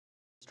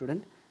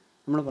Student,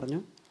 നമ്മൾ പറഞ്ഞു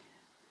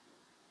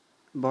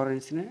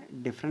ബോറൻസിന്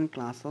different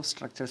class of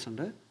structures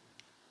ഉണ്ട്.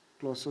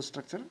 ക്ലോസോ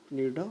സ്ട്രക്ചർ,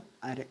 നീഡോ,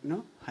 അരഗ്നോ,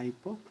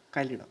 ഹൈപ്പോ,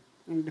 കലിഡോ.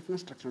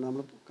 ഡിഫറെൻറ്റ് സ്ട്രക്ചർ ഉണ്ട്.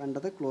 നമ്മൾ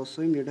കണ്ടത്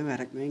ക്ലോസോയും നീഡോയും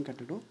അരഗ്നോയും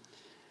കണ്ടിട്ടു.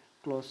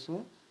 ക്ലോസോ,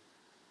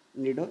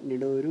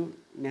 നീഡോ ഒരു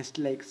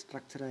നെസ്റ്റ് ലൈക്ക്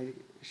സ്ട്രക്ചർ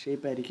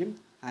ഷേപ്പ് ആയിരിക്കും.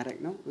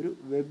 അരഗ്നോ ഒരു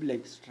വെബ്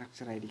ലൈക്ക്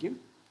സ്ട്രക്ചർ ആയിരിക്കും.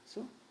 സോ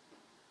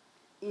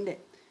ഇതിൻ്റെ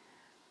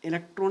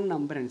ഇലക്ട്രോൺ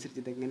നമ്പർ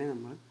അനുസരിച്ച് ഇതെങ്ങനെ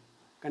നമ്മൾ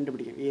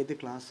കണ്ടുപിടിക്കും, ഏത്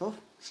ക്ലാസ് ഓഫ്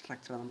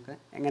സ്ട്രക്ചർ നമുക്ക്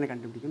എങ്ങനെ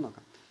കണ്ടുപിടിക്കും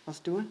നോക്കാം.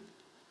 First one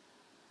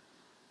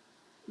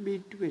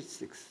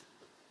B2H6.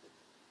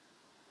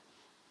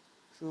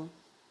 So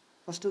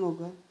first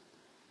നോക്കുക,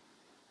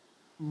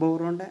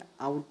 ബോറോണിൻ്റെ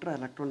ഔട്ടർ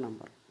ഇലക്ട്രോൺ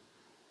നമ്പർ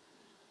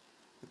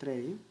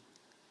എത്രയായിരിക്കും?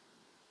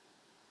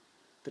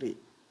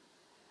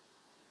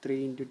 3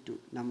 into 2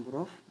 number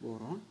of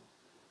boron,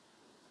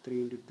 3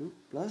 into 2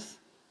 plus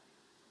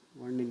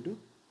 1 into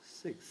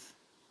 6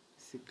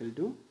 is equal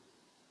to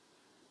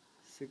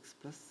 6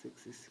 plus 6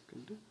 is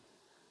equal to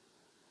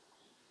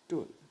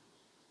 12.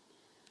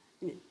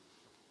 ഇനി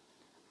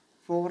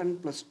 4n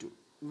plus 2,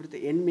 ഇവിടുത്തെ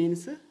n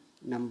means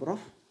number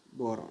of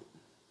boron.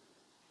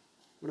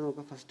 ഇവിടെ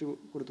നോക്കാം, ഫസ്റ്റ്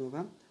കൊടുത്ത്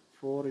നോക്കാം.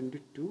 4 into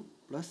 2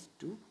 plus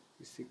 2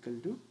 is equal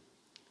to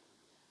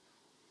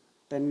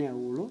 10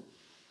 ആവുള്ളൂ.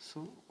 So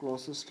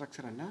close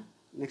structure അല്ല.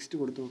 Next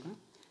കൊടുത്ത് നോക്കാം,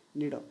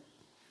 നീഡോ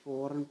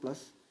 4n plus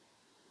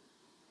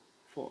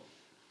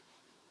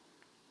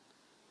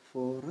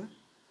 4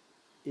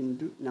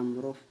 into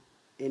number of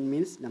n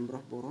means number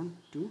of boron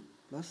 2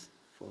 plus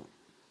 4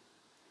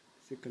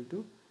 is equal to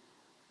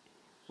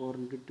 4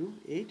 into 2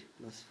 8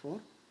 plus 4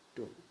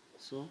 12.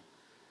 So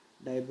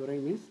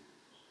diborane means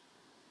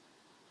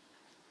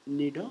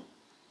നീഡോ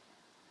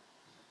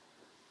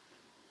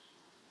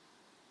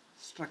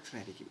structure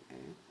ആയിരിക്കും,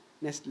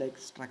 nest like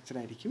structure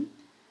ആയിരിക്കും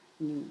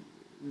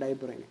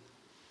ഡൈബറൈന്.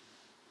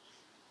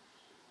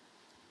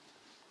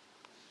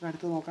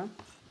 അടുത്ത് നോക്കാം,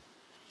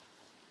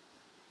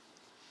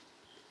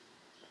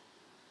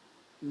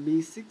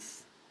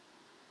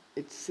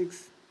 B6H6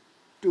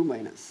 2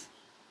 minus.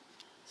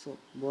 So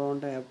boron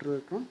after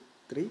electron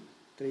 3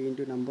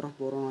 into number of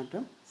boron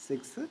atom 6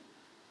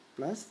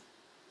 plus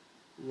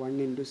 1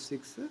 into 6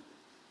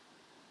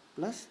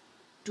 plus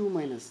 2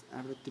 minus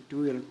അവിടുത്തെ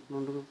 2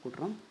 electron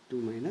കൂട്ടണം, 2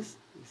 minus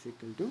is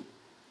equal to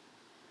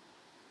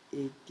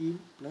 18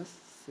 plus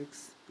 6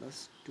 plus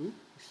 2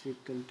 is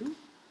equal to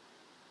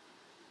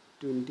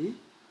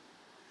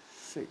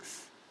 26.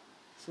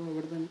 So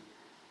ഇവിടുത്തെ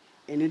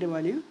എന്നിൻ്റെ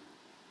value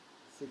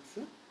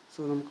 6.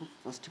 So നമുക്ക്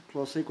first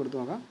close ആയി കൊടുത്ത്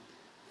നോക്കാം.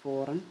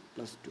 4n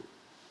plus 2,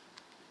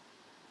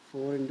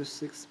 4 into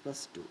 6 plus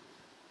 2,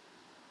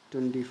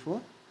 24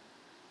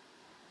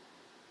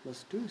 plus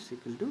 2 is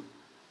equal to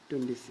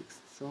 26.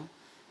 So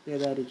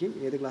ഏതായിരിക്കും,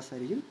 ഏത് ക്ലാസ്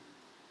ആയിരിക്കും?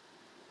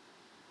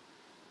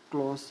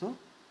 ക്ലോസോ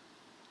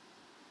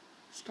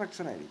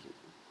സ്ട്രക്ചർ ആയിരിക്കും.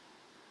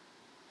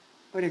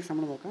 ഒരു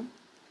എക്സാമ്പിൾ നോക്കാം,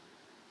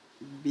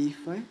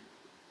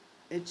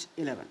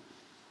 B5H11.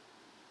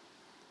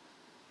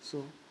 So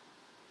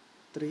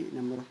 3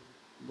 number of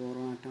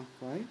boron atom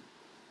 5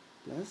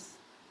 plus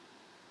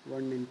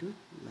 1 into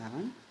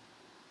 11,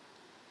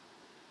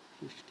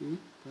 15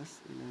 plus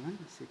 11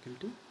 is equal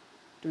to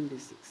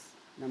 26.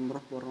 Number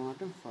of boron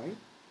atom 5.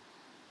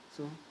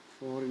 So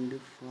 4 into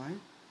 5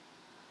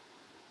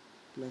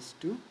 plus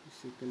 2 is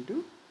equal to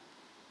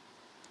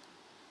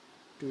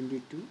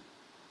 22.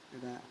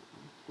 ഇത്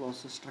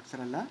close structure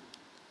അല്ല.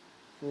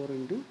 4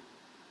 into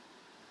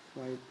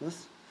 5 plus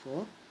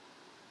 4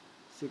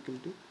 is equal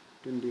to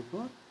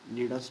 24.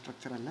 നീഡോ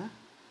structure അല്ല.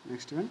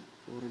 Next one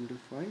 4 into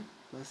 5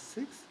 plus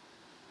 6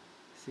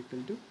 is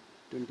equal to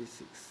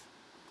 26.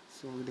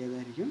 So ഇവിടെ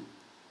ഏതായിരിക്കും?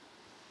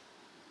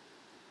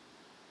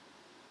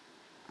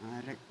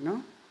 അരഗ്നോ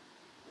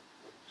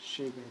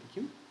shape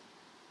ആയിരിക്കും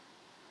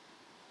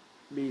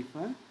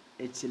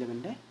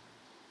B5H11ൻ്റെ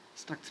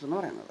structure എന്ന്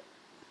പറയുന്നത്.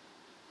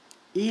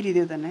 ഈ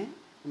രീതിയിൽ തന്നെ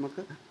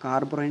നമുക്ക്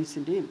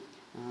കാർബറൈൻസിൻ്റെയും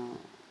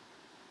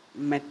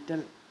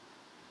മെറ്റൽ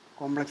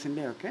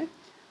കോംപ്ലക്സിൻ്റെയും ഒക്കെ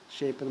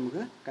ഷേപ്പ്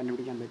നമുക്ക്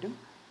കണ്ടുപിടിക്കാൻ പറ്റും.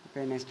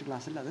 ഓക്കെ, നെക്സ്റ്റ്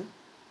ക്ലാസ്സിൽ അത്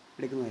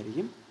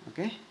എടുക്കുന്നതായിരിക്കും.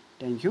 Okay,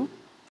 thank you.